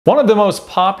One of the most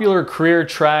popular career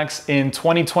tracks in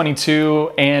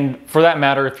 2022, and for that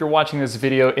matter, if you're watching this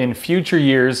video in future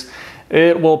years,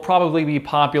 it will probably be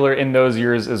popular in those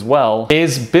years as well,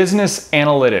 is business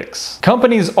analytics.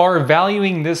 Companies are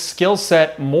valuing this skill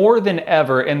set more than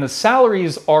ever, and the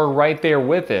salaries are right there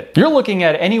with it. You're looking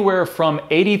at anywhere from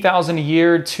 $80,000 a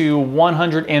year to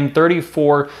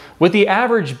 $134,000, with the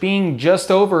average being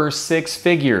just over 6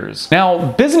 figures.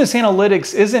 Now, business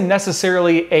analytics isn't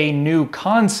necessarily a new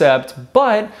concept,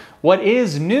 but what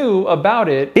is new about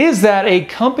it is that a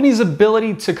company's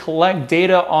ability to collect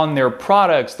data on their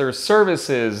products, their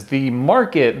services, the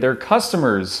market, their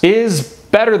customers is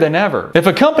better than ever. If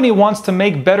a company wants to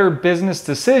make better business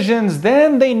decisions,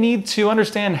 then they need to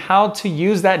understand how to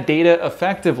use that data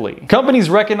effectively.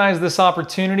 Companies recognize this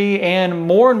opportunity, and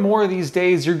more these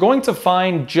days, you're going to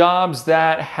find jobs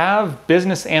that have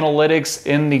business analytics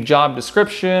in the job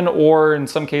description, or in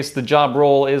some cases, the job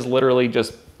role is literally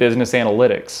just business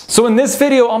analytics. So in this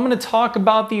video, I'm going to talk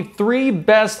about the 3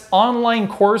 best online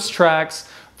course tracks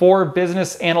for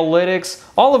business analytics,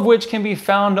 all of which can be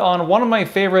found on one of my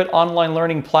favorite online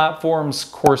learning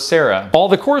platforms, Coursera. All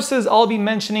the courses I'll be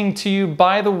mentioning to you,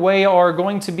 by the way, are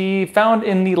going to be found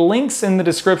in the links in the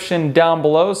description down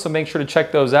below, so make sure to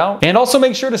check those out. And also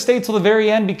make sure to stay till the very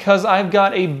end, because I've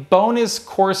got a bonus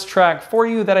course track for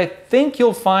you that I think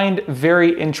you'll find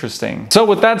very interesting. So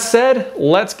with that said,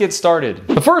 let's get started.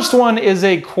 The first one is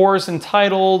a course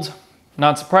entitled,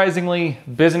 not surprisingly,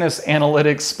 Business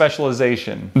Analytics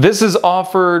Specialization. This is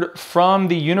offered from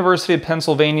the University of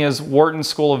Pennsylvania's Wharton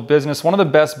School of Business, one of the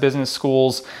best business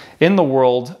schools in the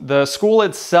world. The school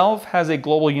itself has a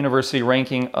global university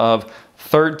ranking of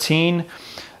 13.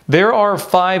 There are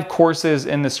 5 courses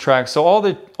in this track. So all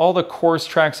the course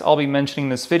tracks I'll be mentioning in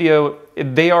this video,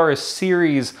 they are a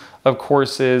series of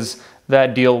courses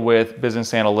that deal with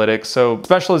business analytics. So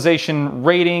specialization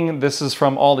rating, this is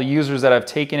from all the users that have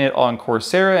taken it on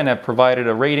Coursera and have provided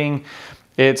a rating.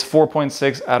 It's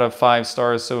 4.6 out of 5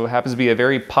 stars, so it happens to be a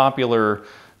very popular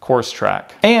course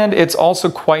track. And it's also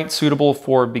quite suitable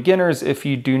for beginners if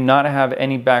you do not have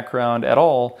any background at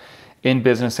all in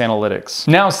business analytics.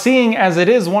 Now, seeing as it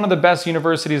is one of the best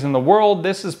universities in the world,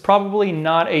 this is probably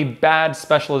not a bad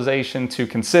specialization to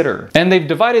consider. And they've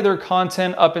divided their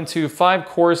content up into 5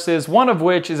 courses, one of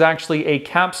which is actually a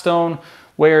capstone,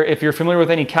 where if you're familiar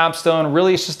with any capstone,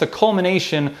 really it's just a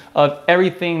culmination of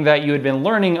everything that you had been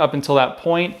learning up until that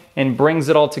point and brings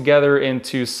it all together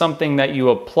into something that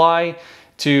you apply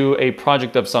to a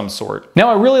project of some sort. Now,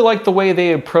 I really like the way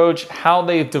they approach how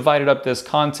they've divided up this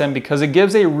content, because it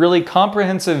gives a really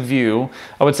comprehensive view,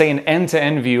 I would say an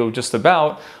end-to-end view of just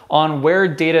about, on where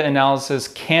data analysis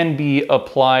can be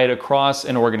applied across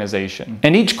an organization.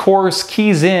 And each course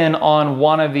keys in on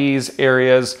one of these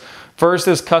areas. First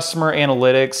is customer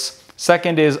analytics,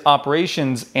 second is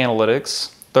operations analytics,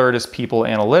 third is people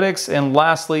analytics, and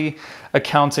lastly,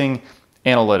 accounting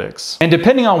analytics. And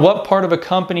depending on what part of a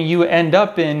company you end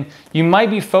up in, you might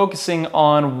be focusing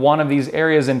on one of these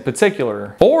areas in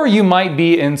particular, or you might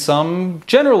be in some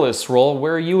generalist role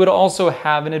where you would also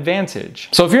have an advantage.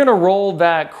 So if you're in a role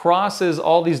that crosses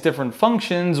all these different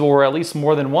functions, or at least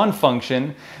more than one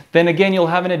function, then again, you'll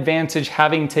have an advantage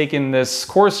having taken this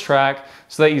course track,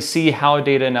 so that you see how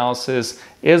data analysis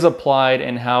is applied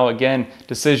and how, again,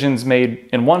 decisions made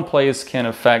in one place can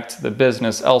affect the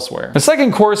business elsewhere. The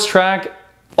second course track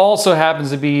also happens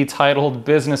to be titled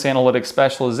Business Analytics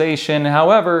Specialization.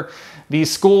 However, the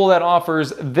school that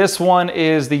offers this one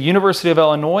is the University of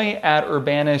Illinois at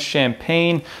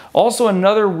Urbana-Champaign. Also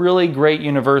another really great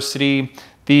university.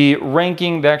 The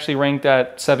ranking, they actually ranked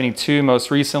at 72 most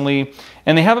recently,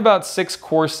 and they have about 6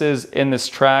 courses in this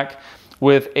track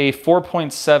with a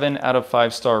 4.7 out of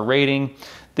 5 star rating.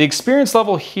 The experience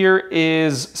level here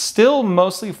is still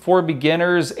mostly for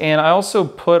beginners, and I also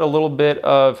put a little bit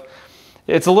of,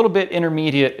 it's a little bit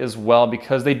intermediate as well,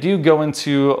 because they do go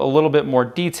into a little bit more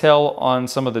detail on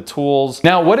some of the tools.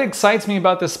 Now, what excites me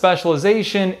about this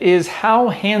specialization is how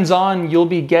hands-on you'll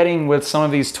be getting with some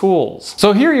of these tools.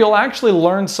 So here you'll actually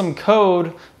learn some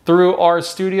code through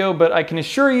RStudio, but I can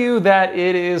assure you that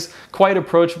it is quite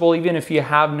approachable even if you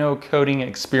have no coding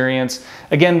experience.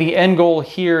 Again, the end goal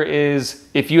here is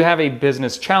if you have a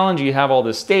business challenge, you have all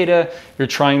this data, you're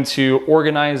trying to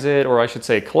organize it, or I should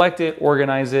say collect it,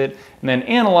 organize it, and then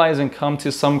analyze and come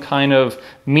to some kind of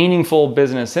meaningful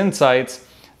business insights.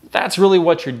 That's really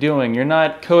what you're doing. You're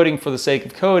not coding for the sake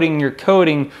of coding, you're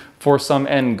coding for some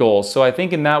end goal. So I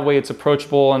think in that way it's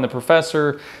approachable, and the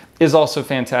professor is also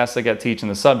fantastic at teaching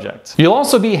the subject. You'll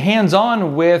also be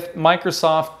hands-on with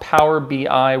Microsoft Power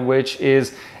BI, which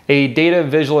is a data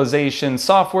visualization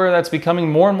software that's becoming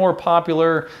more and more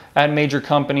popular at major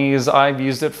companies. I've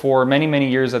used it for many, many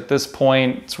years at this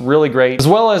point. It's really great. As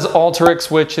well as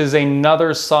Alteryx, which is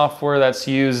another software that's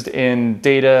used in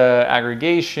data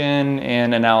aggregation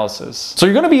and analysis. So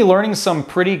you're going to be learning some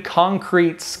pretty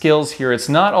concrete skills here. It's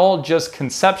not all just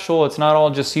conceptual. It's not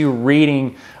all just you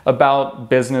reading about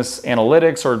business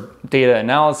analytics or data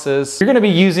analysis. You're going to be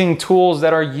using tools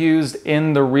that are used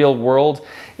in the real world.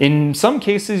 In some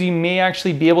cases, you may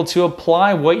actually be able to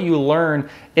apply what you learn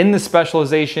in the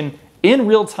specialization in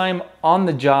real time on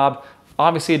the job.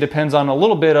 Obviously, it depends on a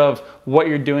little bit of what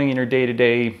you're doing in your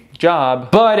day-to-day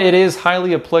job, but it is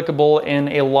highly applicable in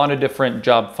a lot of different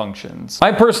job functions.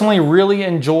 I personally really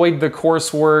enjoyed the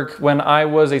coursework when I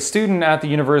was a student at the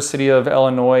University of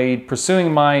Illinois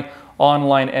pursuing my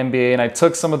online MBA, and I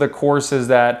took some of the courses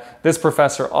that this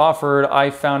professor offered.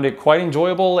 I found it quite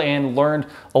enjoyable and learned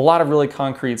a lot of really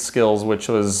concrete skills, which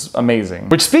was amazing.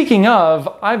 Which, speaking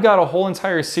of, I've got a whole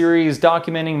entire series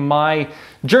documenting my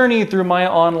journey through my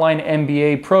online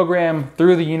MBA program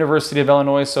through the University of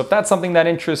Illinois. So if that's something that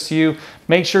interests you,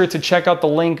 make sure to check out the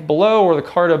link below or the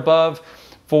card above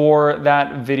for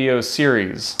that video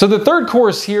series. So the third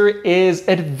course here is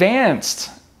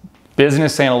Advanced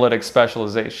Business Analytics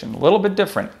Specialization. A little bit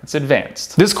different, it's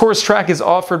advanced. This course track is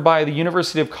offered by the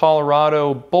University of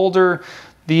Colorado Boulder.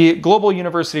 The global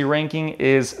university ranking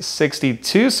is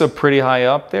 62, so pretty high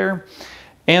up there.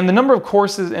 And the number of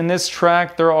courses in this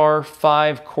track, there are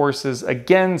 5 courses.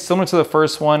 Again, similar to the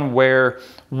first one where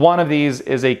one of these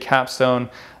is a capstone.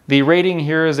 The rating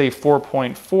here is a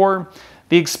 4.4.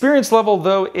 The experience level,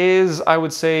 though, is, I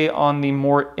would say, on the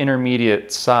more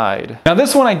intermediate side. Now,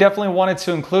 this one I definitely wanted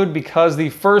to include because the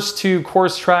first 2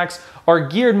 course tracks are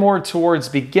geared more towards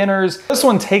beginners. This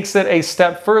one takes it a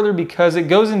step further because it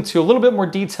goes into a little bit more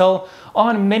detail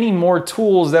on many more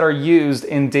tools that are used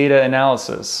in data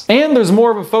analysis. And there's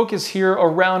more of a focus here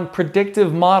around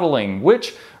predictive modeling,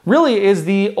 which really is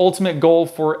the ultimate goal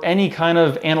for any kind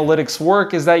of analytics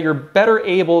work, is that you're better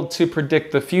able to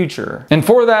predict the future. And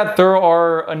for that, there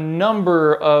are a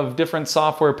number of different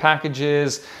software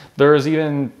packages. There's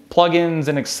even plugins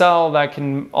in Excel that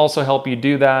can also help you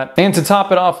do that. And to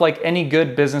top it off, like any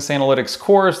good business analytics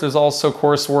course, there's also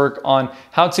coursework on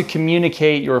how to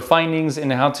communicate your findings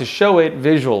and how to show it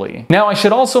visually. Now, I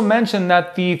should also mention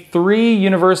that the 3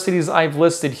 universities I've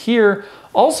listed here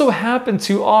also happen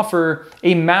to offer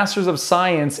a Master's of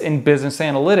Science in Business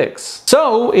Analytics.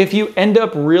 So if you end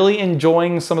up really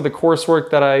enjoying some of the coursework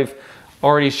that I've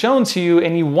already shown to you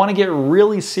and you want to get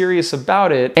really serious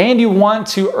about it and you want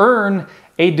to earn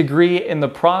a degree in the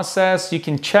process, you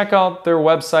can check out their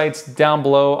websites down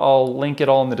below. I'll link it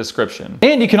all in the description.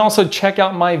 And you can also check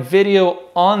out my video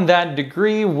on that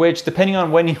degree, which, depending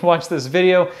on when you watch this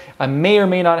video, I may or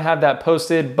may not have that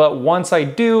posted, but once I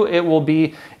do, it will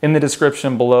be in the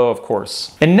description below, of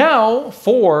course. And now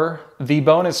for the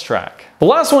bonus track. The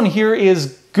last one here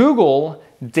is Google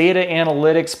Data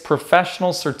Analytics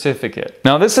Professional Certificate.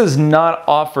 Now, this is not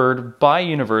offered by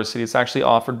university, it's actually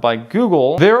offered by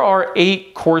Google. There are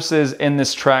 8 courses in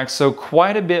this track, so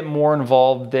quite a bit more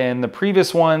involved than the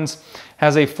previous ones.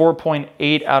 Has a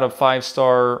 4.8 out of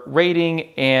 5-star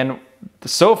rating, and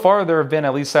so far there have been,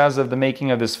 at least as of the making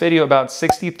of this video, about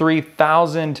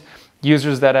 63,000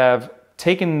 users that have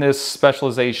taken this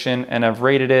specialization and have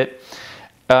rated it.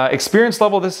 Experience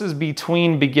level, this is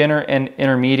between beginner and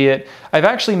intermediate. I've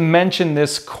actually mentioned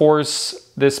this course,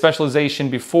 this specialization,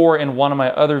 before in one of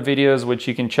my other videos, which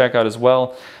you can check out as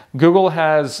well. Google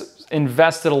has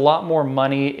invested a lot more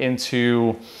money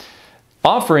into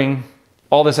offering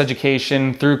all this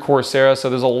education through Coursera. So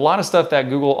there's a lot of stuff that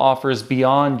Google offers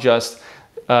beyond just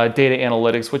data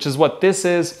analytics, which is what this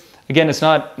is. Again, it's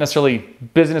not necessarily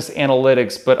business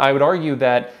analytics, but I would argue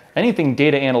that anything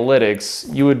data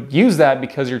analytics, you would use that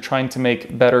because you're trying to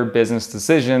make better business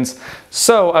decisions.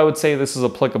 So I would say this is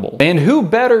applicable. And who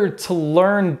better to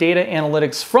learn data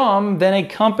analytics from than a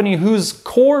company whose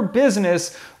core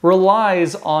business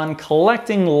relies on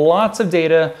collecting lots of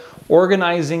data,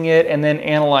 organizing it, and then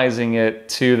analyzing it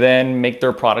to then make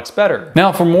their products better.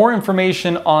 Now, for more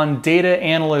information on data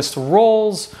analyst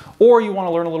roles, or you want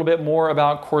to learn a little bit more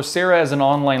about Coursera as an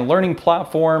online learning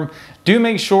platform, do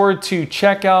make sure to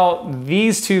check out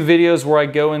these 2 videos where I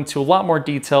go into a lot more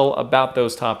detail about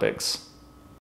those topics.